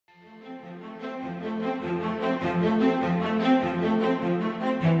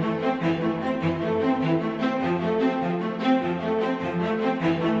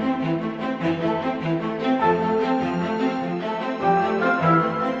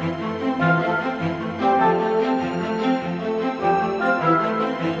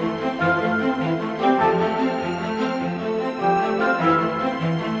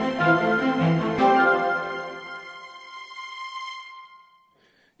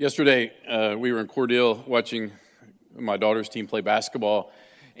Yesterday, we were in Cordele watching my daughter's team play basketball,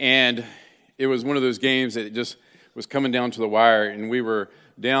 and it was one of those games that just was coming down to the wire, and we were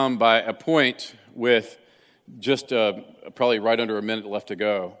down by a point with just probably right under a minute left to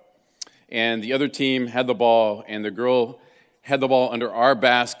go. And the other team had the ball, and the girl had the ball under our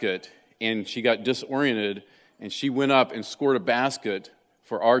basket, and she got disoriented, and she went up and scored a basket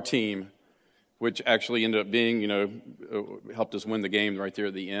for our team, which actually ended up being, helped us win the game right there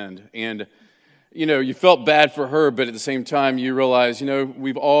at the end. And, you felt bad for her, but at the same time, you realize,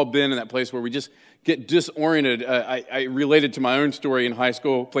 we've all been in that place where we just get disoriented. I related to my own story in high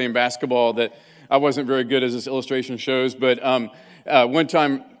school playing basketball that I wasn't very good, as this illustration shows, but one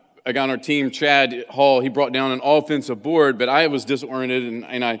time a guy on our team, Chad Hall, he brought down an offensive board, but I was disoriented,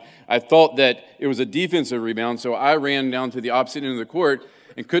 and I thought that it was a defensive rebound, so I ran down to the opposite end of the court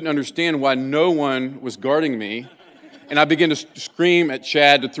and couldn't understand why no one was guarding me. And I began to scream at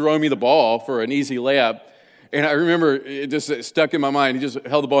Chad to throw me the ball for an easy layup. And I remember it just stuck in my mind. He just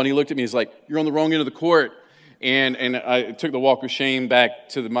held the ball and he looked at me. He's like, "You're on the wrong end of the court." And I took the walk of shame back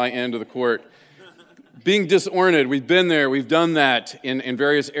to my end of the court. Being disoriented, we've been there, we've done that in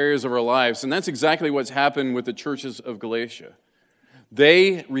various areas of our lives. And that's exactly what's happened with the churches of Galatia.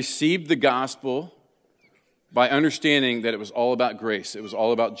 They received the gospel by understanding that it was all about grace. It was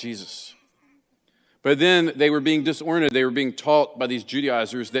all about Jesus. But then they were being disoriented. They were being taught by these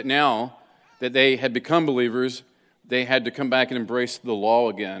Judaizers that now that they had become believers, they had to come back and embrace the law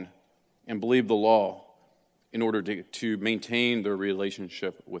again and believe the law in order to maintain their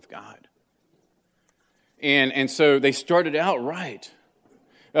relationship with God. And so they started out right.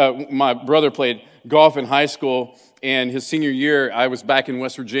 My brother played golf in high school, and his senior year, I was back in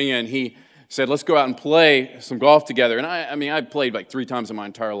West Virginia, and he said, "Let's go out and play some golf together." And I played like 3 times in my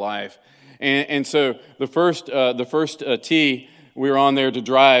entire life. And so the first tee we were on there to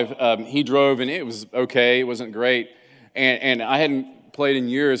drive, he drove, and it was okay. It wasn't great. And I hadn't played in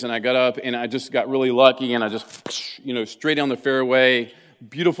years, and I got up, and I just got really lucky, and I just, straight down the fairway,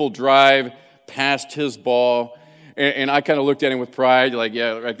 beautiful drive, past his ball. And I kind of looked at him with pride, like,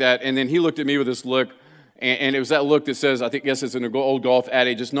 yeah, like that. And then he looked at me with this look, and it was that look that says, I guess it's an old golf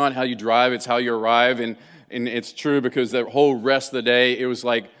adage, it's not how you drive, it's how you arrive. And it's true, because the whole rest of the day, it was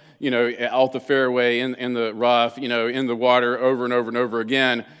like, out the fairway, in the rough, in the water, over and over and over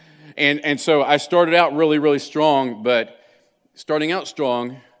again. And so I started out really, really strong, but starting out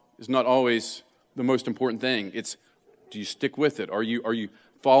strong is not always the most important thing. It's, do you stick with it? Are you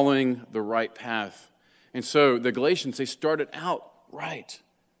following the right path? And so the Galatians, they started out right,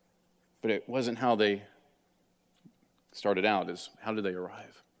 but it wasn't how they started out, is how did they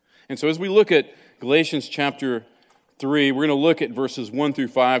arrive? And so as we look at Galatians chapter 3, we're going to look at verses 1 through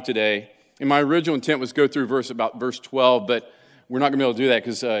 5 today. And my original intent was go through about verse 12, but we're not going to be able to do that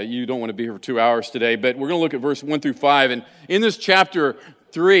because you don't want to be here for 2 hours today. But we're going to look at verse 1 through 5. And in this chapter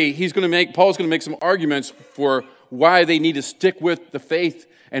 3, Paul's going to make some arguments for why they need to stick with the faith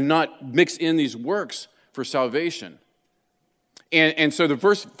and not mix in these works for salvation. And so the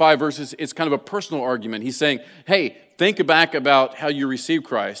first 5 verses, it's kind of a personal argument. He's saying, hey, think back about how you received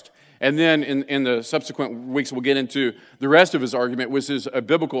Christ. And then in the subsequent weeks, we'll get into the rest of his argument, which is a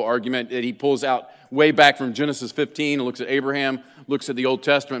biblical argument that he pulls out way back from Genesis 15, and looks at Abraham, looks at the Old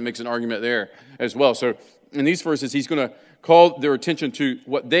Testament, makes an argument there as well. So in these verses, he's going to call their attention to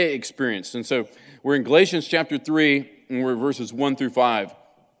what they experienced. And so we're in Galatians chapter 3, and we're verses 1 through 5.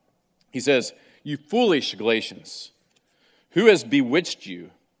 He says, "You foolish Galatians, who has bewitched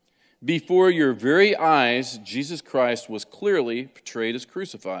you? Before your very eyes, Jesus Christ was clearly portrayed as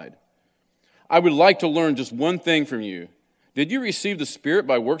crucified. I would like to learn just one thing from you. Did you receive the Spirit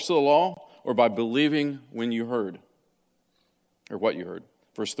by works of the law, or by believing when you heard?" Or what you heard.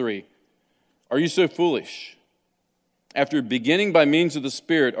 Verse 3, "Are you so foolish? After beginning by means of the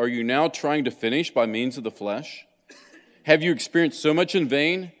Spirit, are you now trying to finish by means of the flesh? Have you experienced so much in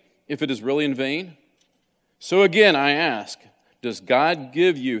vain, if it is really in vain? So again, I ask, does God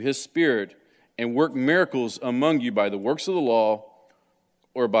give you his Spirit and work miracles among you by the works of the law,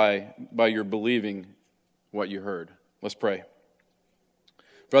 or by your believing what you heard?" Let's pray.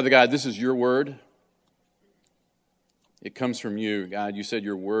 Father God, this is your word. It comes from you, God. You said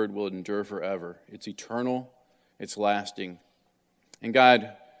your word will endure forever. It's eternal. It's lasting. And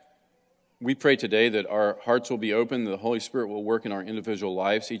God, we pray today that our hearts will be open, that the Holy Spirit will work in our individual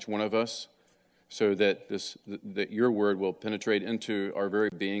lives, each one of us, so that that your word will penetrate into our very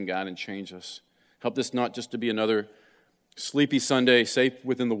being, God, and change us. Help this not just to be another sleepy Sunday safe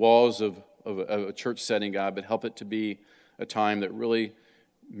within the walls of a church setting, God, but help it to be a time that really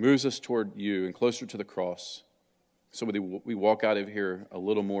moves us toward you and closer to the cross. so we walk out of here a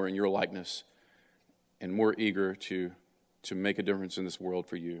little more in your likeness and more eager to make a difference in this world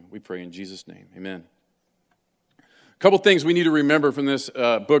for you. We pray in Jesus' name. Amen. A couple things we need to remember from this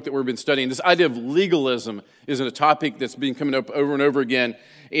book that we've been studying. This idea of legalism is a topic that's been coming up over and over again.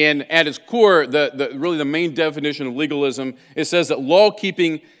 And at its core, really the main definition of legalism, it says that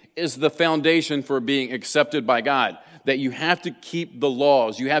law-keeping is the foundation for being accepted by God. That you have to keep the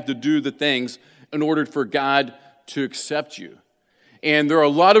laws. You have to do the things in order for God to accept you. And there are a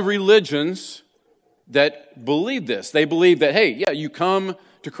lot of religions that believe this. They believe that, hey, yeah, you come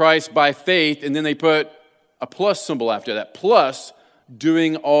to Christ by faith, and then they put a plus symbol after that, plus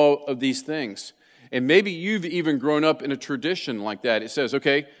doing all of these things. And maybe you've even grown up in a tradition like that. It says,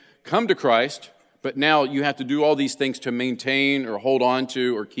 okay, come to Christ, but now you have to do all these things to maintain or hold on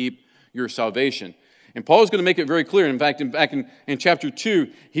to or keep your salvation. And Paul is going to make it very clear. In fact, back in chapter 2,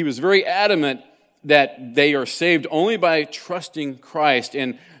 he was very adamant that they are saved only by trusting Christ.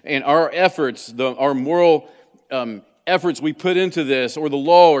 And our efforts, our moral efforts we put into this, or the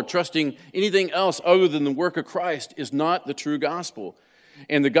law, or trusting anything else other than the work of Christ is not the true gospel.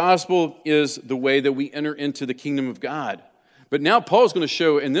 And the gospel is the way that we enter into the kingdom of God. But now Paul's going to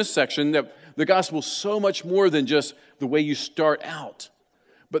show in this section that the gospel is so much more than just the way you start out.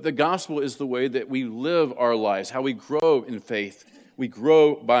 But the gospel is the way that we live our lives, how we grow in faith. We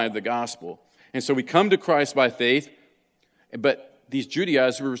grow by the gospel. And so we come to Christ by faith, but these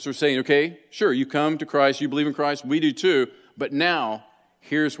Judaizers were saying, okay, sure, you come to Christ, you believe in Christ, we do too, but now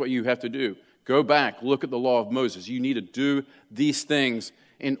here's what you have to do. Go back, look at the law of Moses. You need to do these things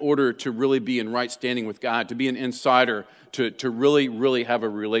in order to really be in right standing with God, to be an insider, to really, really have a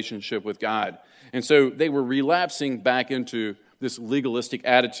relationship with God. And so they were relapsing back into this legalistic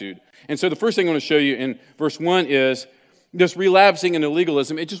attitude. And so the first thing I want to show you in verse 1 is this relapsing into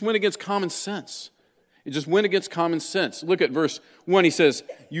legalism. It just went against common sense. It just went against common sense. Look at verse 1. He says,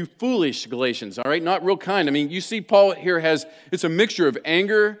 you foolish Galatians, all right? Not real kind. I mean, you see Paul here it's a mixture of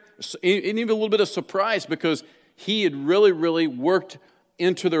anger and even a little bit of surprise because he had really, really worked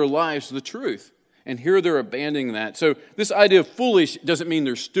into their lives the truth. And here they're abandoning that. So this idea of foolish doesn't mean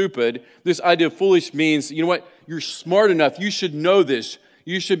they're stupid. This idea of foolish means, you know what? You're smart enough. You should know this.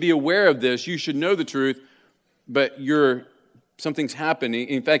 You should be aware of this. You should know the truth. But something's happening.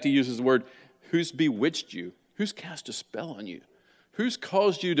 In fact, he uses the word, who's bewitched you? Who's cast a spell on you? Who's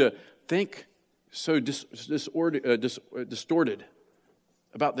caused you to think so distorted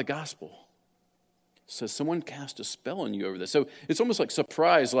about the gospel? So someone cast a spell on you over this. So it's almost like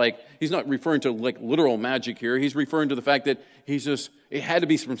surprise, like he's not referring to like literal magic here. He's referring to the fact that it had to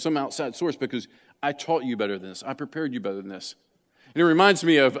be from some outside source because I taught you better than this. I prepared you better than this. And it reminds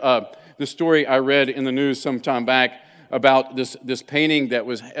me of the story I read in the news some time back about this painting that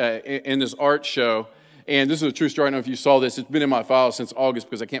was in this art show. And this is a true story. I don't know if you saw this. It's been in my file since August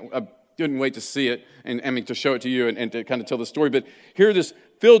because I didn't wait to see it and to show it to you and to kind of tell the story. But here, this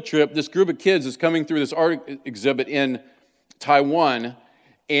field trip, this group of kids is coming through this art exhibit in Taiwan.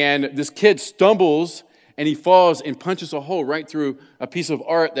 And this kid stumbles and he falls and punches a hole right through a piece of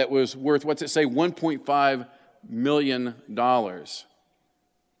art that was worth, what's it say, $1.5 million.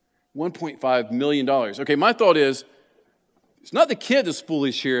 $1.5 million. Okay, my thought is, it's not the kid that's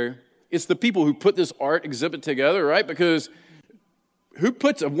foolish here. It's the people who put this art exhibit together, right? Because who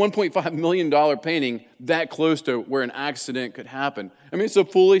puts a $1.5 million painting that close to where an accident could happen? I mean, it's a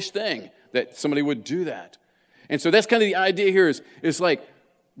foolish thing that somebody would do that. And so that's kind of the idea here is, it's like,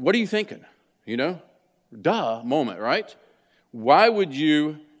 what are you thinking? You know? Duh moment, right? Why would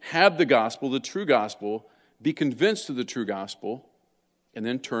you have the gospel, the true gospel, be convinced of the true gospel, and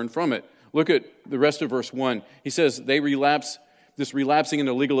then turn from it? Look at the rest of verse 1. He says they relapsing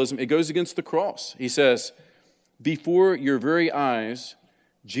into legalism, it goes against the cross. He says, before your very eyes,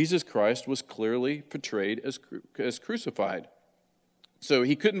 Jesus Christ was clearly portrayed as crucified. So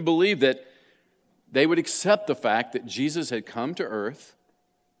he couldn't believe that they would accept the fact that Jesus had come to earth,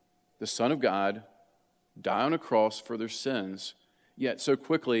 the Son of God, die on a cross for their sins, yet so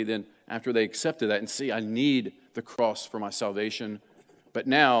quickly then after they accepted that and see, I need the cross for my salvation, but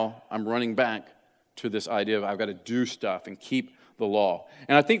now I'm running back to this idea of I've got to do stuff and keep the law.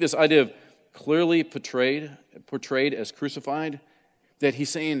 And I think this idea of clearly portrayed as crucified, that he's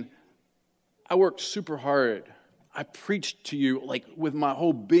saying, I worked super hard. I preached to you like with my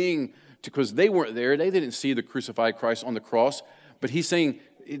whole being because they weren't there. They didn't see the crucified Christ on the cross. But he's saying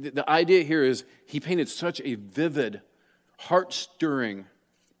the idea here is he painted such a vivid, heart-stirring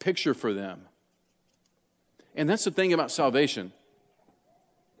picture for them. And that's the thing about salvation.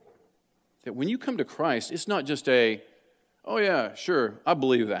 That when you come to Christ, it's not just oh yeah, sure, I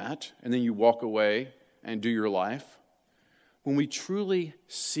believe that, and then you walk away and do your life. when we truly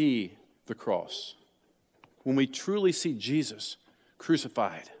see the cross, when we truly see Jesus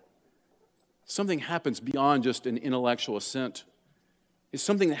crucified, something happens beyond just an intellectual assent. It's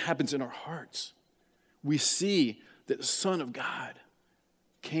something that happens in our hearts. We see that the Son of God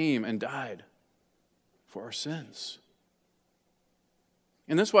came and died for our sins.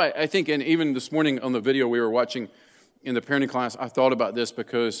 And that's why I think, and even this morning on the video we were watching in the parenting class, I thought about this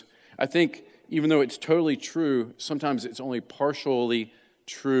because I think even though it's totally true, sometimes it's only partially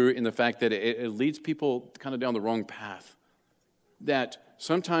true in the fact that it leads people kind of down the wrong path. That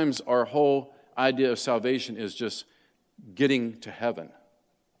sometimes our whole idea of salvation is just getting to heaven.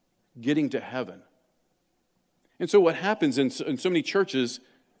 Getting to heaven. And so what happens in so many churches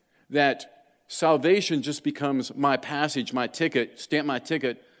that salvation just becomes my passage, my ticket, stamp my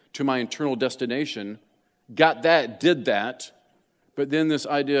ticket to my eternal destination. Got that, did that. But then this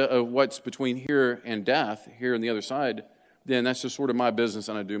idea of what's between here and death, here on the other side, then that's just sort of my business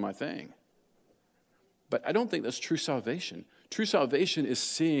and I do my thing. But I don't think that's true salvation. True salvation is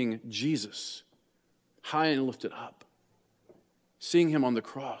seeing Jesus high and lifted up. Seeing him on the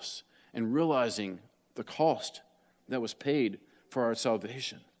cross and realizing the cost that was paid for our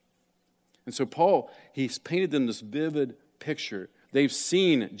salvation. And so Paul, he's painted them this vivid picture. They've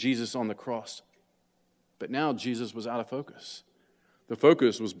seen Jesus on the cross. But now Jesus was out of focus. The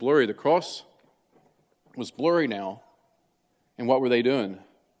focus was blurry. The cross was blurry now. And what were they doing?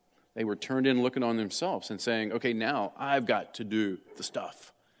 They were turned in looking on themselves and saying, okay, now I've got to do the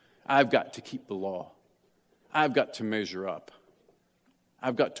stuff. I've got to keep the law. I've got to measure up.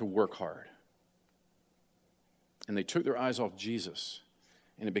 I've got to work hard. And they took their eyes off Jesus,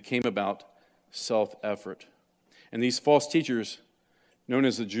 and it became about self-effort. And these false teachers, known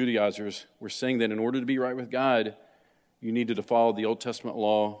as the Judaizers, were saying that in order to be right with God, you needed to follow the Old Testament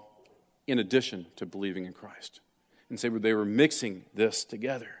law in addition to believing in Christ. And so they were mixing this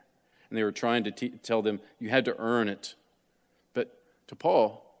together. And they were trying to tell them you had to earn it. But to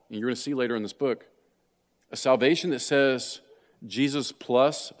Paul, and you're going to see later in this book, a salvation that says Jesus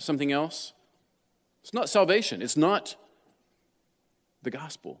plus something else, it's not salvation. It's not the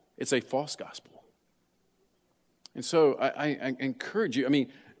gospel. It's a false gospel. And so I encourage you,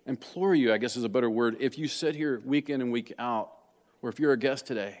 implore you, I guess is a better word, if you sit here week in and week out, or if you're a guest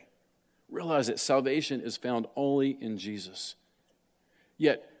today, realize that salvation is found only in Jesus.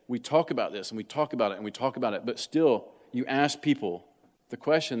 Yet, we talk about this, and we talk about it, and we talk about it, but still, you ask people the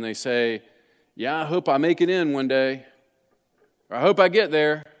question, they say, yeah, I hope I make it in one day, or I hope I get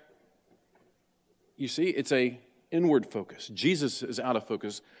there. You see, it's a inward focus. Jesus is out of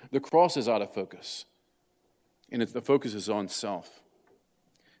focus. The cross is out of focus. And the focus is on self.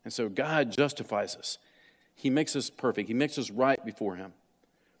 And so God justifies us. He makes us perfect. He makes us right before him.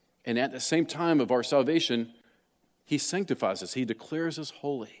 And at the same time of our salvation, he sanctifies us. He declares us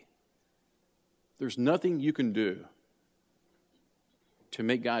holy. There's nothing you can do to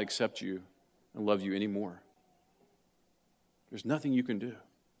make God accept you and love you anymore. There's nothing you can do.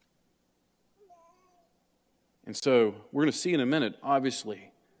 And so we're going to see in a minute,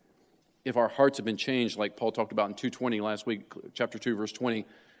 obviously, if our hearts have been changed, like Paul talked about in 2:20 last week, chapter 2, verse 20,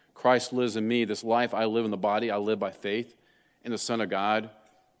 Christ lives in me. This life I live in the body, I live by faith in the Son of God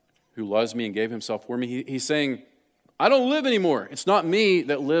who loves me and gave himself for me. He's saying, I don't live anymore. It's not me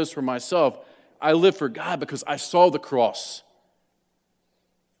that lives for myself. I live for God because I saw the cross.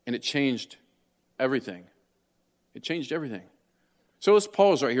 And it changed everything. It changed everything. So let's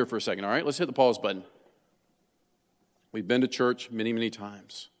pause right here for a second, all right? Let's hit the pause button. We've been to church many, many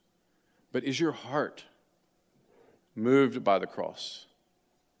times. But is your heart moved by the cross?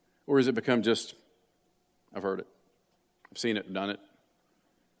 Or has it become just, I've heard it, I've seen it, done it,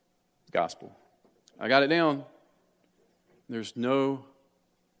 gospel. I got it down. There's no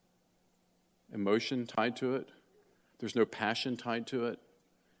emotion tied to it. There's no passion tied to it.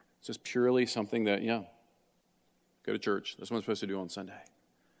 It's just purely something that, go to church. That's what I'm supposed to do on Sunday.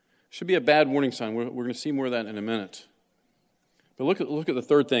 Should be a bad warning sign. We're going to see more of that in a minute. But look at the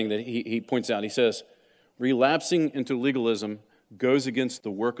third thing that he points out. He says, relapsing into legalism goes against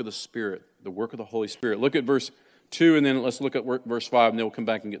the work of the Spirit, the work of the Holy Spirit. Look at verse 2, and then let's look at verse 5, and then we'll come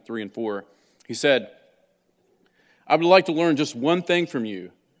back and get 3 and 4. He said, I would like to learn just one thing from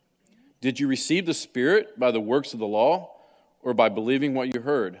you. Did you receive the Spirit by the works of the law or by believing what you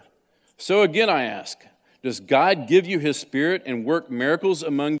heard? So again I ask, does God give you his Spirit and work miracles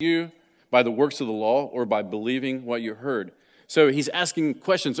among you by the works of the law or by believing what you heard? So he's asking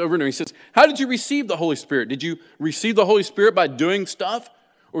questions over and over. He says, how did you receive the Holy Spirit? Did you receive the Holy Spirit by doing stuff?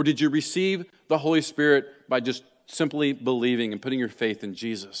 Or did you receive the Holy Spirit by just simply believing and putting your faith in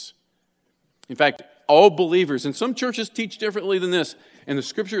Jesus? In fact, all believers, and some churches teach differently than this, and the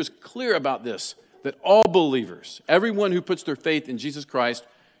Scripture is clear about this, that all believers, everyone who puts their faith in Jesus Christ,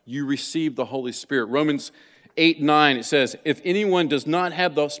 you receive the Holy Spirit. Romans 8:9, it says, if anyone does not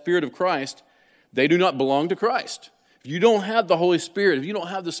have the Spirit of Christ, they do not belong to Christ. If you don't have the Holy Spirit, if you don't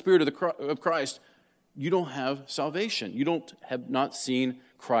have the Spirit of Christ, you don't have salvation. You have not seen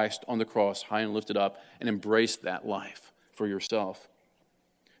Christ on the cross, high and lifted up, and embraced that life for yourself.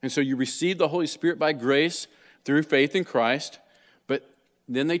 And so you receive the Holy Spirit by grace through faith in Christ, but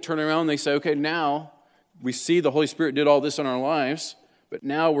then they turn around and they say, okay, now we see the Holy Spirit did all this in our lives, but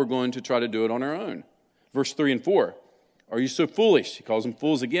now we're going to try to do it on our own. Verse 3 and 4, are you so foolish? He calls them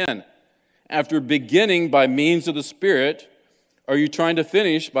fools again. After beginning by means of the Spirit, are you trying to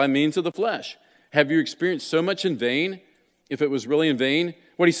finish by means of the flesh? Have you experienced so much in vain, if it was really in vain?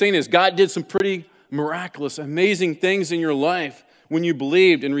 What he's saying is God did some pretty miraculous, amazing things in your life when you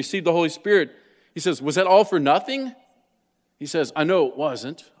believed and received the Holy Spirit. He says, was that all for nothing? He says, I know it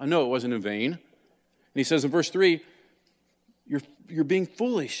wasn't. I know it wasn't in vain. And he says in verse 3, you're being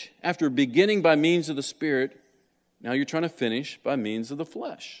foolish. After beginning by means of the Spirit, now you're trying to finish by means of the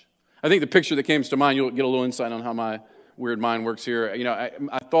flesh. I think the picture that came to mind, you'll get a little insight on how my weird mind works here. You know,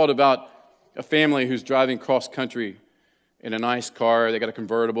 I thought about a family who's driving cross country in a nice car. They got a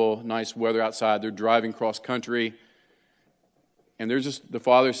convertible, nice weather outside. They're driving cross country. And there's just the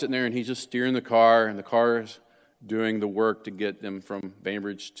father sitting there, and he's just steering the car, and the car is doing the work to get them from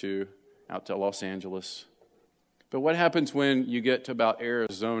Bainbridge out to Los Angeles. But what happens when you get to about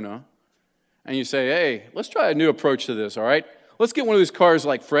Arizona, and you say, hey, let's try a new approach to this, all right? Let's get one of those cars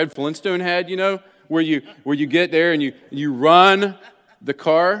like Fred Flintstone had, you know, where you get there and you run the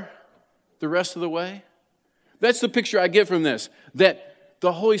car the rest of the way. That's the picture I get from this, that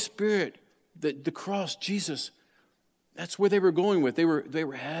the Holy Spirit, the cross, Jesus, that's where they were going with. They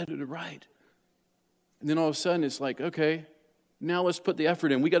were headed right. And then all of a sudden it's like, okay, now let's put the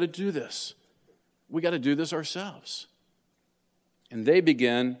effort in. We got to do this. We got to do this ourselves. And they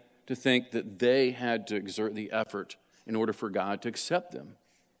began to think that they had to exert the effort in order for God to accept them.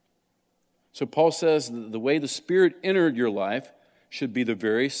 So Paul says the way the Spirit entered your life should be the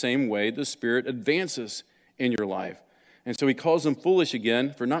very same way the Spirit advances in your life. And so he calls them foolish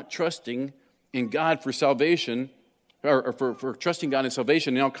again for not trusting in God for salvation, or for trusting God in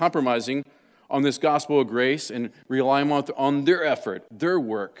salvation, now compromising on this gospel of grace and relying on their effort, their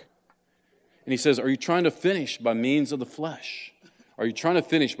work. And he says, are you trying to finish by means of the flesh? Are you trying to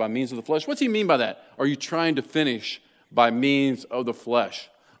finish by means of the flesh? What's he mean by that? Are you trying to finish by means of the flesh?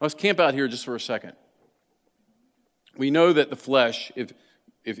 Let's camp out here just for a second. We know that the flesh, if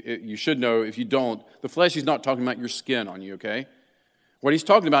you should know, if you don't, the flesh, he's not talking about your skin on you, okay? What he's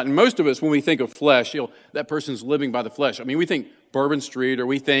talking about, and most of us, when we think of flesh, that person's living by the flesh. I mean, we think Bourbon Street, or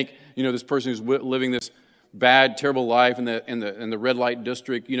we think, this person who's living this bad, terrible life in the red light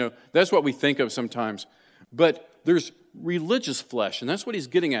district. That's what we think of sometimes. But there's religious flesh, and that's what he's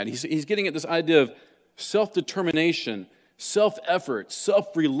getting at. He's getting at this idea of self-determination, self-effort,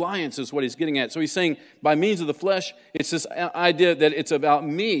 self-reliance is what he's getting at. So he's saying, by means of the flesh, it's this idea that it's about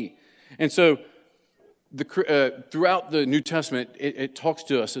me. And so throughout the New Testament, it talks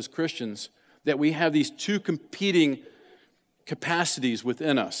to us as Christians that we have these two competing capacities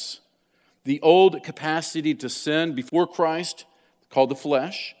within us. The old capacity to sin before Christ, called the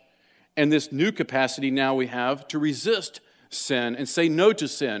flesh, and this new capacity now we have to resist sin and say no to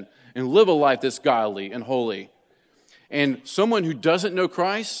sin and live a life that's godly and holy. And someone who doesn't know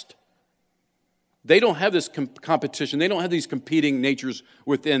Christ, they don't have this competition. They don't have these competing natures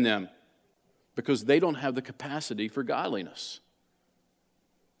within them because they don't have the capacity for godliness,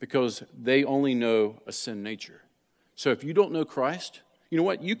 because they only know a sin nature. So if you don't know Christ, you know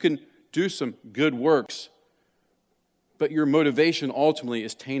what? You can do some good works, but your motivation ultimately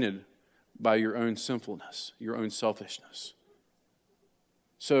is tainted by your own sinfulness, your own selfishness.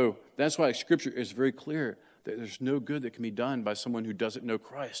 So that's why Scripture is very clear that there's no good that can be done by someone who doesn't know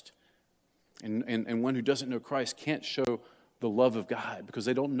Christ. And one who doesn't know Christ can't show the love of God because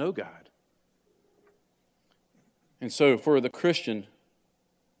they don't know God. And so for the Christian,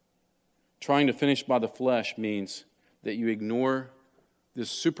 trying to finish by the flesh means that you ignore this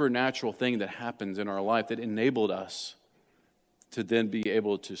supernatural thing that happens in our life that enabled us to then be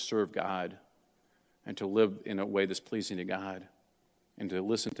able to serve God and to live in a way that's pleasing to God and to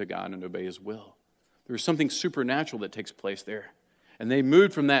listen to God and obey His will. There's something supernatural that takes place there. And they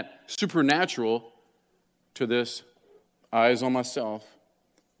moved from that supernatural to this eyes on myself,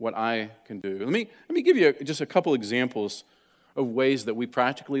 what I can do. Let me give you just a couple examples of ways that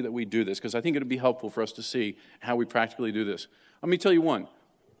we do this, because I think it would be helpful for us to see how we practically do this. Let me tell you one.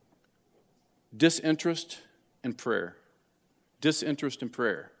 disinterest in prayer. Disinterest in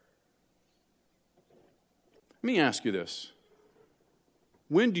prayer. Let me ask you this.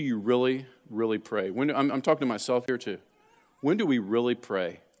 When do you really, really pray? I'm talking to myself here too. When do we really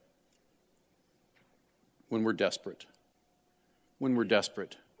pray? When we're desperate. When we're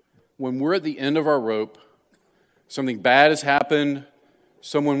desperate. When we're at the end of our rope, something bad has happened,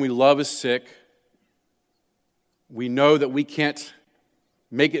 someone we love is sick, we know that we can't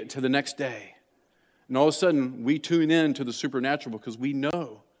make it to the next day. And all of a sudden, we tune in to the supernatural because we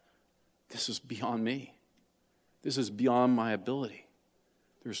know this is beyond me. This is beyond my ability.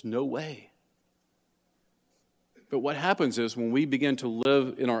 There's no way. But what happens is when we begin to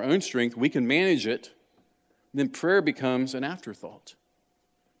live in our own strength, we can manage it, then prayer becomes an afterthought.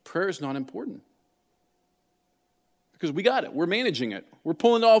 Prayer is not important. Because we got it. We're managing it. We're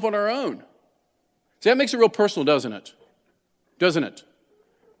pulling it off on our own. See, that makes it real personal, doesn't it? Doesn't it?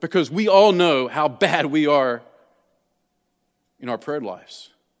 Because we all know how bad we are in our prayer lives.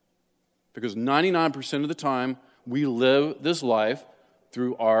 Because 99% of the time, we live this life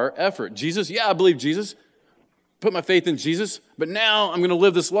through our effort. Jesus, yeah, I believe Jesus. Put my faith in Jesus. But now I'm going to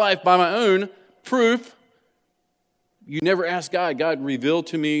live this life by my own proof. You never ask God, God, reveal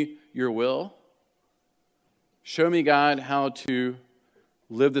to me your will. Show me, God, how to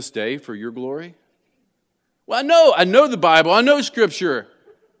live this day for your glory. Well, I know the Bible. I know Scripture.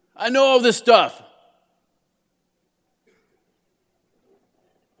 I know all this stuff.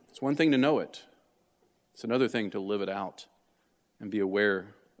 It's one thing to know it. It's another thing to live it out and be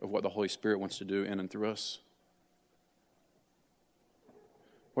aware of what the Holy Spirit wants to do in and through us.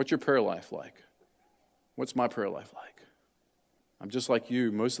 What's your prayer life like? What's my prayer life like? I'm just like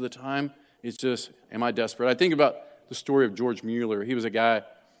you. Most of the time, it's just, am I desperate? I think about the story of George Mueller. He was a guy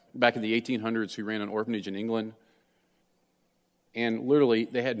back in the 1800s who ran an orphanage in England. And literally,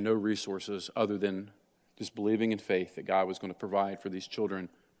 they had no resources other than just believing in faith that God was going to provide for these children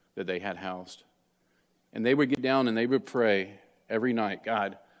that they had housed. And they would get down and they would pray every night,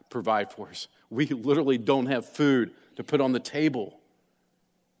 God, provide for us. We literally don't have food to put on the table.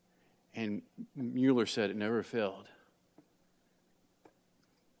 And Mueller said it never failed.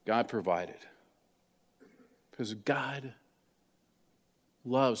 God provided. Because God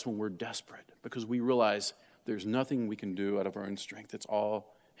loves when we're desperate. Because we realize there's nothing we can do out of our own strength. It's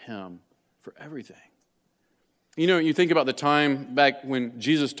all Him for everything. You know, you think about the time back when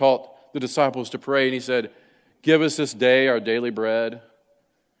Jesus taught the disciples to pray, and He said, give us this day our daily bread.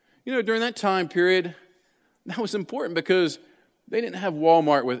 You know, during that time period, that was important because they didn't have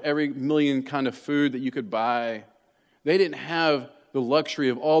Walmart with every million kind of food that you could buy. They didn't have the luxury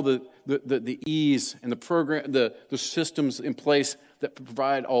of all the ease and the program, the systems in place that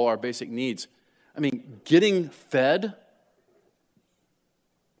provide all our basic needs. I mean, getting fed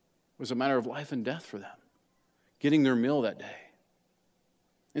was a matter of life and death for them. Getting their meal that day.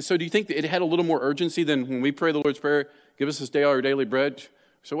 And so do you think that it had a little more urgency than when we pray the Lord's Prayer, give us this day our daily bread?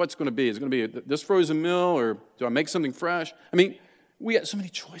 So what's it going to be? Is it going to be this frozen meal, or do I make something fresh? I mean, we got so many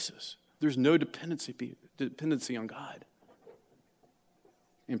choices. There's no dependency on God.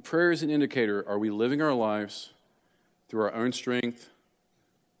 And prayer is an indicator, are we living our lives through our own strength?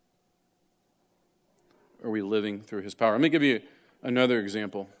 Or are we living through His power? Let me give you another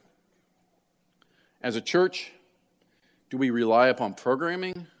example. As a church, do we rely upon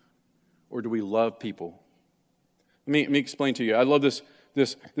programming or do we love people? Let me explain to you. I love this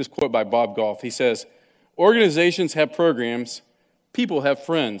quote by Bob Goff. He says, organizations have programs, people have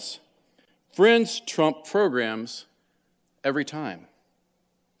friends. Friends trump programs every time.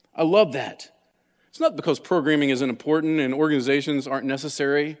 I love that. It's not because programming isn't important and organizations aren't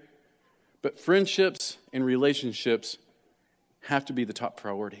necessary, but friendships and relationships have to be the top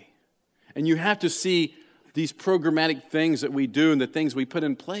priority. And you have to see these programmatic things that we do and the things we put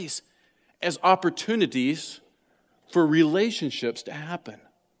in place as opportunities for relationships to happen.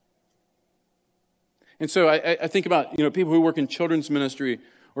 And so I think about, people who work in children's ministry,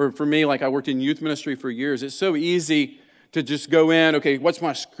 or for me, like I worked in youth ministry for years. It's so easy to just go in, okay, what's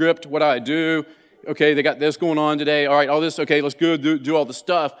my script? What do I do? Okay, they got this going on today. All right, all this, okay, let's go do all the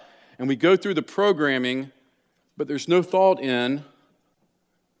stuff. And we go through the programming, but there's no thought in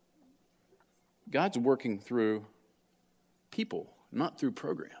God's working through people, not through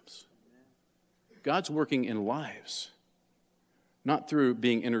programs. God's working in lives, not through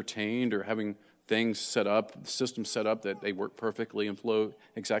being entertained or having things set up, systems set up that they work perfectly and flow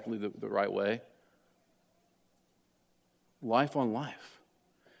exactly the right way. Life on life.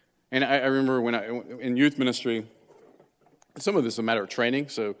 And I remember when in youth ministry, some of this is a matter of training,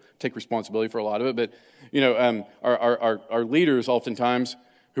 so take responsibility for a lot of it. But our leaders, oftentimes,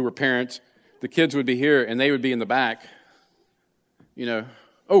 who were parents, the kids would be here and they would be in the back,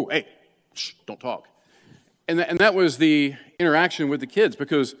 oh, hey, shh, don't talk. And that was the interaction with the kids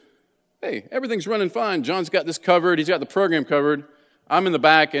because, hey, everything's running fine. John's got this covered. He's got the program covered. I'm in the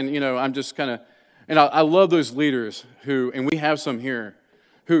back, and, I'm just kind of, and I love those leaders who, and we have some here,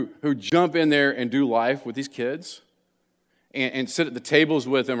 who jump in there and do life with these kids and sit at the tables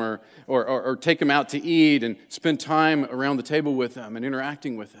with them or take them out to eat and spend time around the table with them and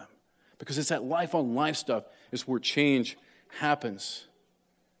interacting with them. Because it's that life-on-life stuff is where change happens.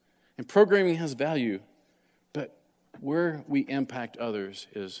 And programming has value, but where we impact others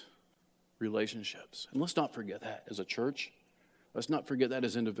is relationships. And let's not forget that as a church. Let's not forget that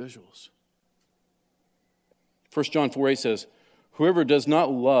as individuals. 1 John 4:8 says, whoever does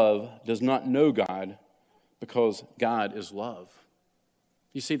not love does not know God, because God is love.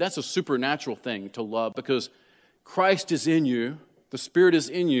 You see, that's a supernatural thing to love because Christ is in you, the Spirit is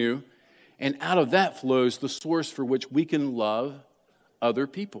in you, and out of that flows the source for which we can love other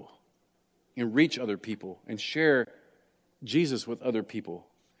people and reach other people and share Jesus with other people.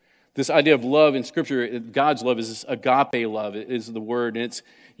 This idea of love in Scripture, God's love is this agape love, it is the word, and it's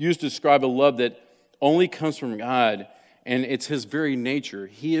used to describe a love that only comes from God, and it's His very nature.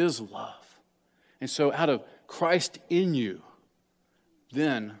 He is love. And so out of Christ in you,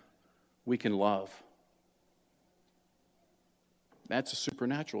 then we can love. That's a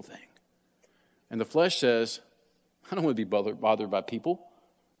supernatural thing. And the flesh says, I don't want to be bothered by people.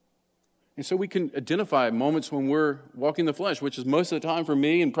 And so we can identify moments when we're walking the flesh, which is most of the time for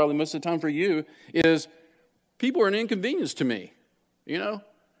me and probably most of the time for you, is people are an inconvenience to me.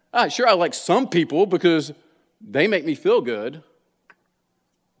 Sure, I like some people because they make me feel good.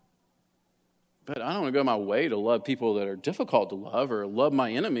 But I don't want to go my way to love people that are difficult to love or love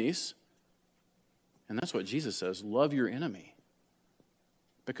my enemies. And that's what Jesus says, love your enemy.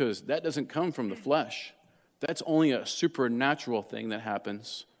 Because that doesn't come from the flesh. That's only a supernatural thing that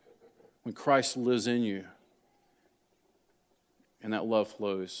happens when Christ lives in you. And that love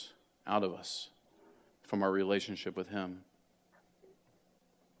flows out of us from our relationship with Him.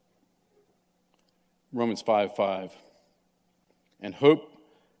 Romans 5:5. And hope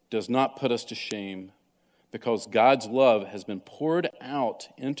does not put us to shame, because God's love has been poured out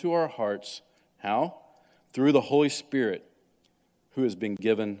into our hearts. How? Through the Holy Spirit, who has been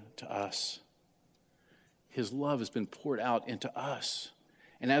given to us. His love has been poured out into us.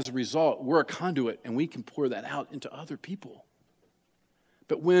 And as a result, we're a conduit, and we can pour that out into other people.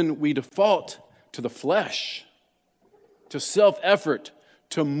 But when we default to the flesh, to self-effort,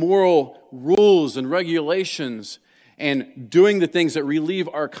 to moral rules and regulations, and doing the things that relieve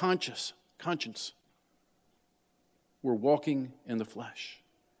our conscience, we're walking in the flesh.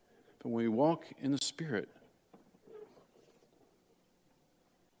 But when we walk in the Spirit,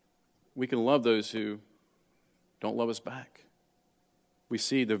 we can love those who don't love us back. We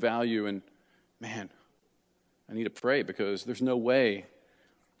see the value in, man, I need to pray because there's no way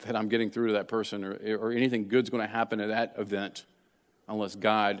that I'm getting through to that person or anything good's going to happen at that event unless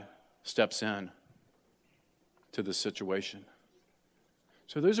God steps in to the situation.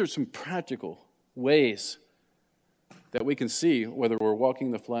 So those are some practical ways that we can see whether we're walking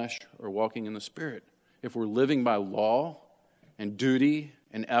in the flesh or walking in the Spirit. If we're living by law and duty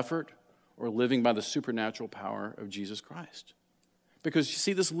and effort, or living by the supernatural power of Jesus Christ. Because you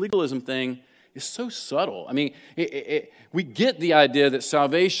see, this legalism thing is so subtle. I mean, we get the idea that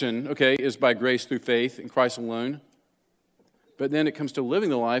salvation, is by grace through faith in Christ alone. But then it comes to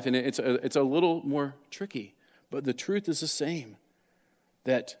living the life, and it's a little more tricky. But the truth is the same,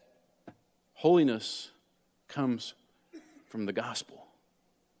 that holiness comes from the gospel.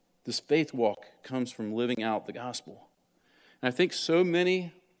 This faith walk comes from living out the gospel. And I think so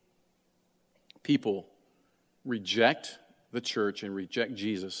many people reject the church and reject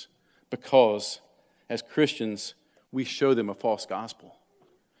Jesus because, as Christians, we show them a false gospel.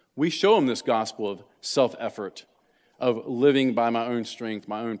 We show them this gospel of self-effort, of living by my own strength,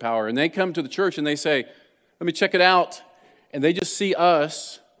 my own power. And they come to the church and they say, let me check it out. And they just see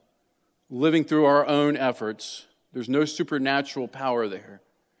us living through our own efforts. There's no supernatural power there.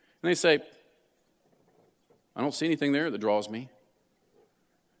 And they say, I don't see anything there that draws me.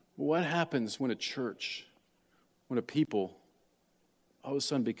 What happens when a church, when a people, all of a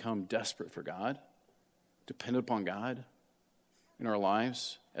sudden become desperate for God, dependent upon God in our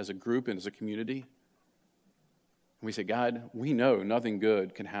lives as a group and as a community? And we say, God, we know nothing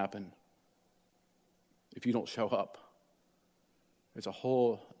good can happen if you don't show up. It's a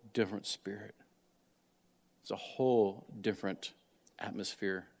whole different spirit. It's a whole different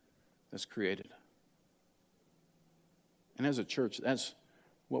atmosphere that's created. And as a church, that's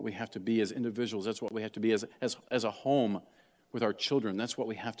what we have to be as individuals. That's what we have to be as a home with our children. That's what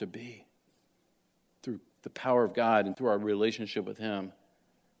we have to be through the power of God and through our relationship with Him.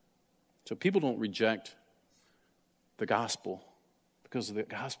 So people don't reject the gospel because the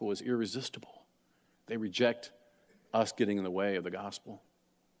gospel is irresistible. They reject us getting in the way of the gospel.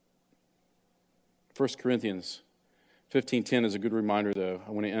 1 Corinthians 15:10 is a good reminder, though.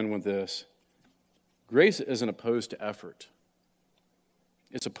 I want to end with this. Grace isn't opposed to effort.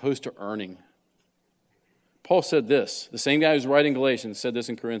 It's opposed to earning. Paul said this. The same guy who's writing Galatians said this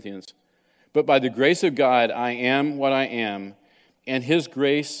in Corinthians. But by the grace of God, I am what I am, and His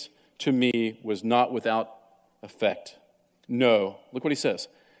grace to me was not without effect. No, look what he says.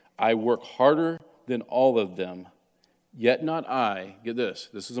 I work harder than all of them, yet not I. Get this.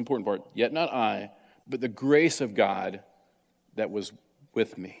 This is the important part. Yet not I, but the grace of God that was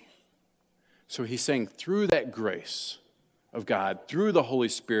with me. So he's saying through that grace of God, through the Holy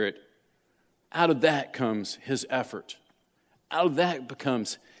Spirit, out of that comes his effort. Out of that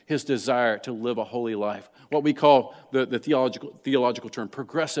becomes his desire to live a holy life. What we call the theological term,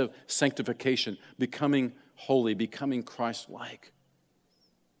 progressive sanctification, becoming holy, becoming Christ-like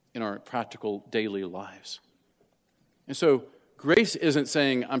in our practical daily lives. And so grace isn't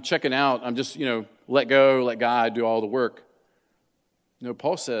saying, I'm checking out, I'm just, let go, let God do all the work. No,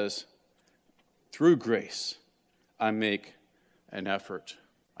 Paul says, through grace, I make an effort.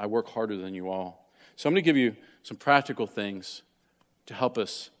 I work harder than you all. So I'm going to give you some practical things to help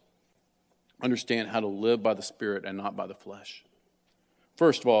us understand how to live by the Spirit and not by the flesh.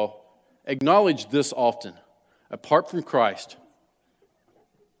 First of all, acknowledge this often. Apart from Christ,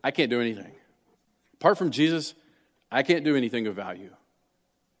 I can't do anything. Apart from Jesus, I can't do anything of value.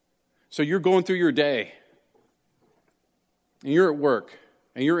 So you're going through your day, and you're at work,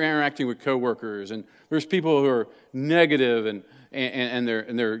 and you're interacting with coworkers, and there's people who are negative, and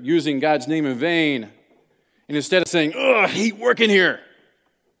they're using God's name in vain. And instead of saying, I hate working here,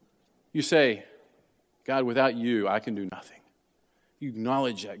 you say, God, without you, I can do nothing. You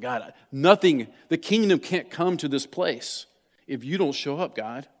acknowledge that, God, nothing, the kingdom can't come to this place if you don't show up,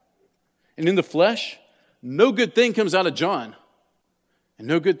 God. And in the flesh, no good thing comes out of John, and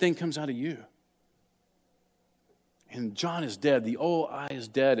no good thing comes out of you. And John is dead. The old I is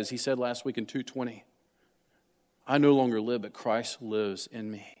dead, as he said last week in 2:20. I no longer live, but Christ lives in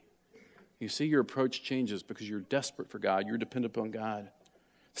me. You see, your approach changes because you're desperate for God. You're dependent upon God.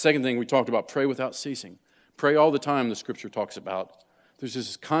 Second thing we talked about, pray without ceasing. Pray all the time, the Scripture talks about. There's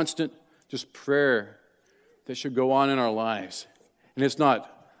this constant just prayer that should go on in our lives. And it's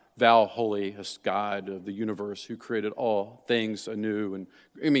not, thou holiest God of the universe who created all things anew.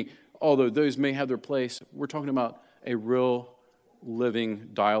 And although those may have their place, we're talking about a real living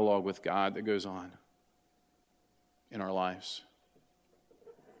dialogue with God that goes on in our lives.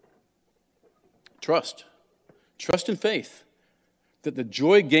 Trust and faith that the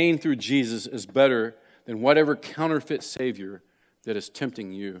joy gained through Jesus is better than whatever counterfeit Savior that is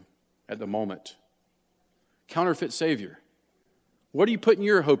tempting you at the moment. Counterfeit Savior. What are you putting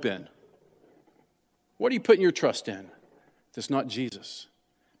your hope in? What are you putting your trust in? That's not Jesus.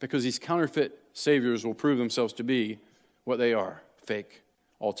 Because these counterfeit saviors will prove themselves to be what they are, fake,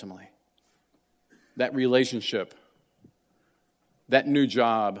 ultimately. That relationship, that new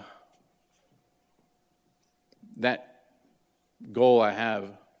job, that goal I have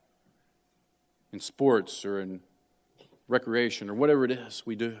in sports or in recreation or whatever it is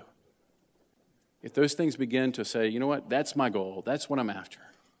we do. If those things begin to say, you know what, that's my goal, that's what I'm after.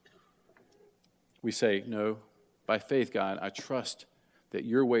 We say, no, by faith, God, I trust that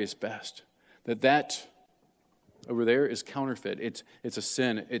your way is best. That over there is counterfeit. It's a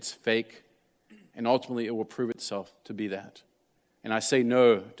sin, it's fake, and ultimately it will prove itself to be that. And I say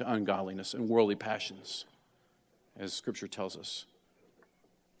no to ungodliness and worldly passions, as Scripture tells us.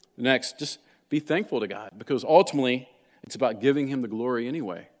 Next, just be thankful to God, because ultimately it's about giving Him the glory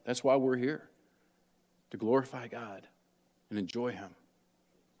anyway. That's why we're here, to glorify God and enjoy Him.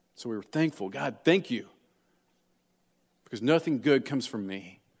 So we were thankful. God, thank you, because nothing good comes from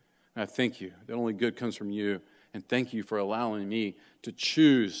me. And I thank you that only good comes from you, and thank you for allowing me to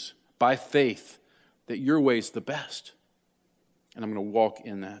choose by faith that your way is the best, and I'm going to walk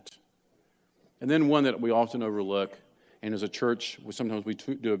in that. And then one that we often overlook, and as a church, sometimes we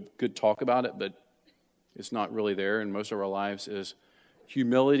do a good talk about it, but it's not really there in most of our lives, is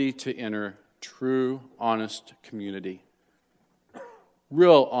humility to enter true, honest community.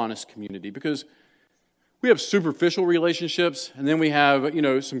 Real honest community. Because we have superficial relationships, and then we have,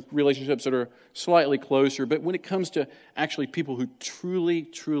 some relationships that are slightly closer. But when it comes to actually people who truly,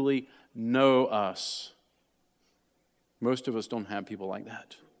 truly know us, Most of us don't have people like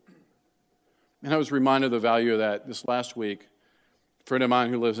that. And I was reminded of the value of that this last week. A friend of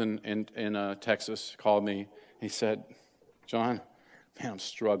mine who lives in Texas called me. He said, John, man, I'm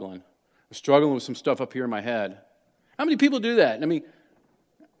struggling. I'm struggling with some stuff up here in my head. How many people do that? I mean,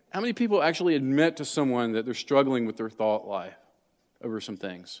 how many people actually admit to someone that they're struggling with their thought life over some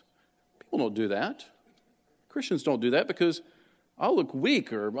things? People don't do that. Christians don't do that because I'll look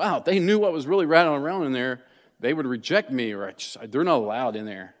weak, or, wow, if they knew what was really rattling around in there, they would reject me, or they're not allowed in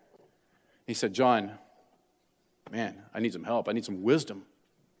there. He said, John, man, I need some help. I need some wisdom.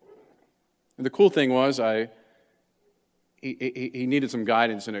 And the cool thing was he needed some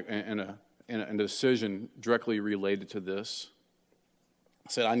guidance in a decision directly related to this.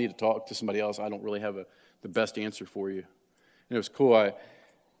 I said, I need to talk to somebody else. I don't really have the best answer for you. And it was cool. I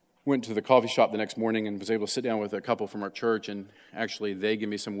went to the coffee shop the next morning and was able to sit down with a couple from our church, and actually they gave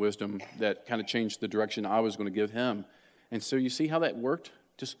me some wisdom that kind of changed the direction I was going to give him. And so you see how that worked?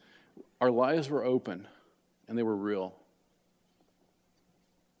 Just our lives were open, and they were real.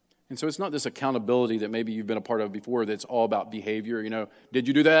 And so it's not this accountability that maybe you've been a part of before that's all about behavior. Did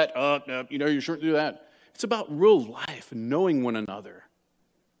you do that? No, you shouldn't do that. It's about real life, knowing one another.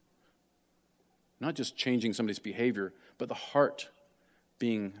 Not just changing somebody's behavior, but the heart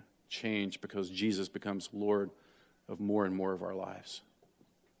being changed because Jesus becomes Lord of more and more of our lives.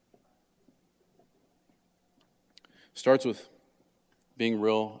 Starts with being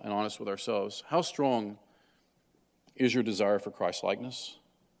real and honest with ourselves. How strong is your desire for Christ-likeness?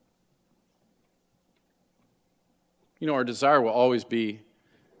 Our desire will always be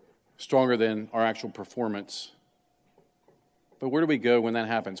stronger than our actual performance. But where do we go when that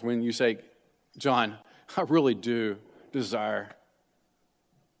happens? When you say, John, I really do desire,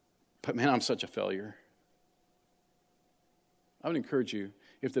 but man, I'm such a failure. I would encourage you,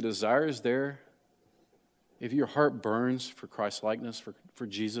 if the desire is there, if your heart burns for Christ-likeness, for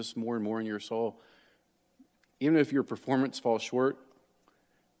Jesus more and more in your soul, even if your performance falls short,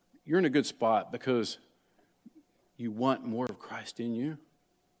 you're in a good spot because you want more of Christ in you.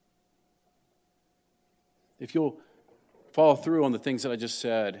 If you'll follow through on the things that I just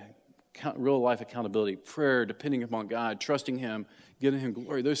said, real life accountability, prayer, depending upon God, trusting Him, giving Him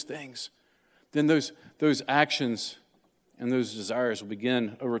glory, those things, then those actions and those desires will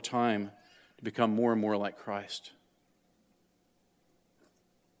begin over time to become more and more like Christ.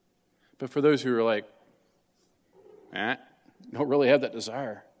 But for those who are like, don't really have that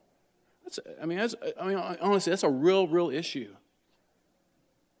desire, honestly, that's a real issue.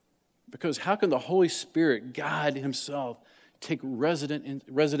 Because how can the Holy Spirit, God Himself, take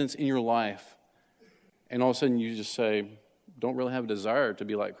residence in your life, and all of a sudden you just say, don't really have a desire to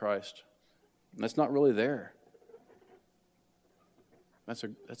be like Christ? And that's not really there. That's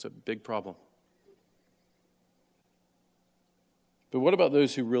a big problem. But what about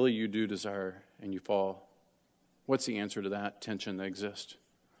those who really you do desire and you fall? What's the answer to that tension that exists?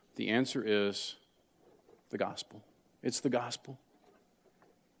 The answer is the gospel. It's the gospel.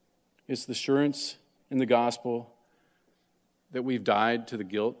 It's the assurance in the gospel that we've died to the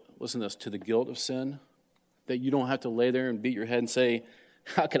guilt, listen to this, to the guilt of sin, that you don't have to lay there and beat your head and say,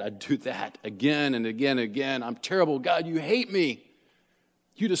 how could I do that again and again and again? I'm terrible. God, you hate me.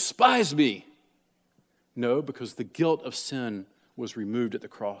 You despise me. No, because the guilt of sin was removed at the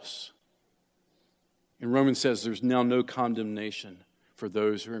cross. And Romans says there's now no condemnation for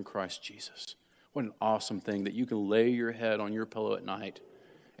those who are in Christ Jesus. What an awesome thing that you can lay your head on your pillow at night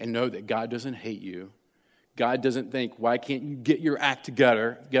and know that God doesn't hate you. God doesn't think, why can't you get your act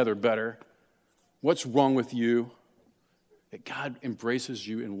together better? What's wrong with you? That God embraces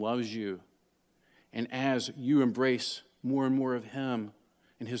you and loves you. And as you embrace more and more of Him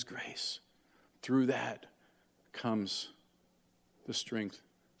and His grace, through that comes the strength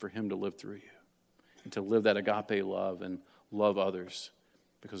for Him to live through you and to live that agape love and love others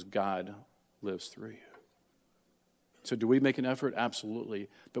because God lives through you. So do we make an effort? Absolutely.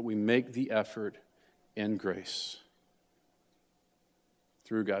 But we make the effort in grace,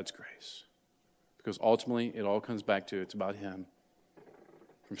 through God's grace. Because ultimately, it all comes back to, it's about Him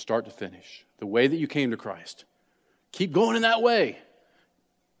from start to finish. The way that you came to Christ. Keep going in that way.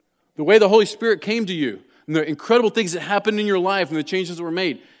 The way the Holy Spirit came to you, and the incredible things that happened in your life and the changes that were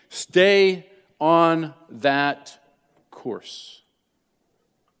made. Stay on that course.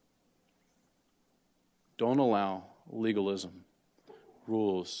 Don't allow legalism,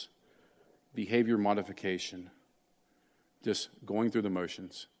 rules, behavior modification, just going through the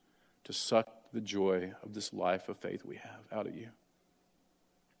motions to suck the joy of this life of faith we have out of you.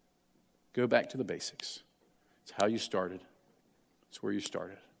 Go back to the basics. It's how you started. It's where you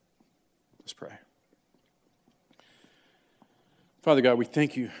started. Let's pray. Father God, we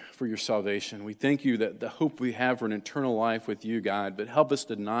thank you for your salvation. We thank you that the hope we have for an eternal life with you, God, but help us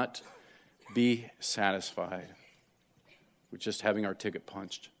to not be satisfied with just having our ticket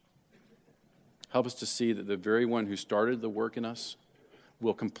punched. Help us to see that the very one who started the work in us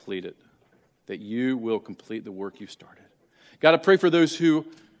will complete it, that you will complete the work you started. God, I pray for those who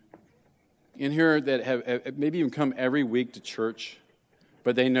in here that have maybe even come every week to church,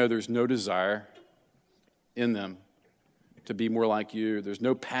 but they know there's no desire in them to be more like you. There's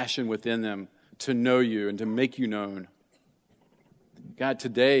no passion within them to know you and to make you known. God,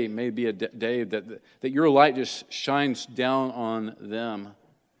 today may be a day that your light just shines down on them,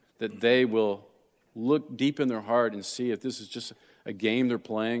 that they will look deep in their heart and see if this is just a game they're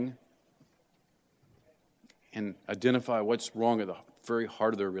playing and identify what's wrong at the very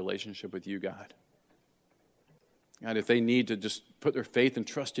heart of their relationship with you, God. God, if they need to just put their faith and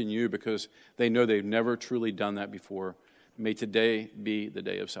trust in you because they know they've never truly done that before, may today be the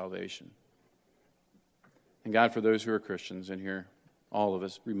day of salvation. And God, for those who are Christians in here, all of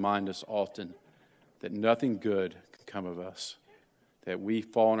us, remind us often that nothing good can come of us, that we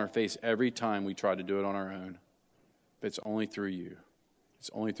fall on our face every time we try to do it on our own. But it's only through you.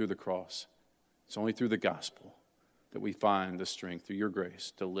 It's only through the cross. It's only through the gospel that we find the strength through your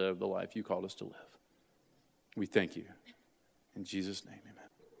grace to live the life you called us to live. We thank you. In Jesus' name, amen.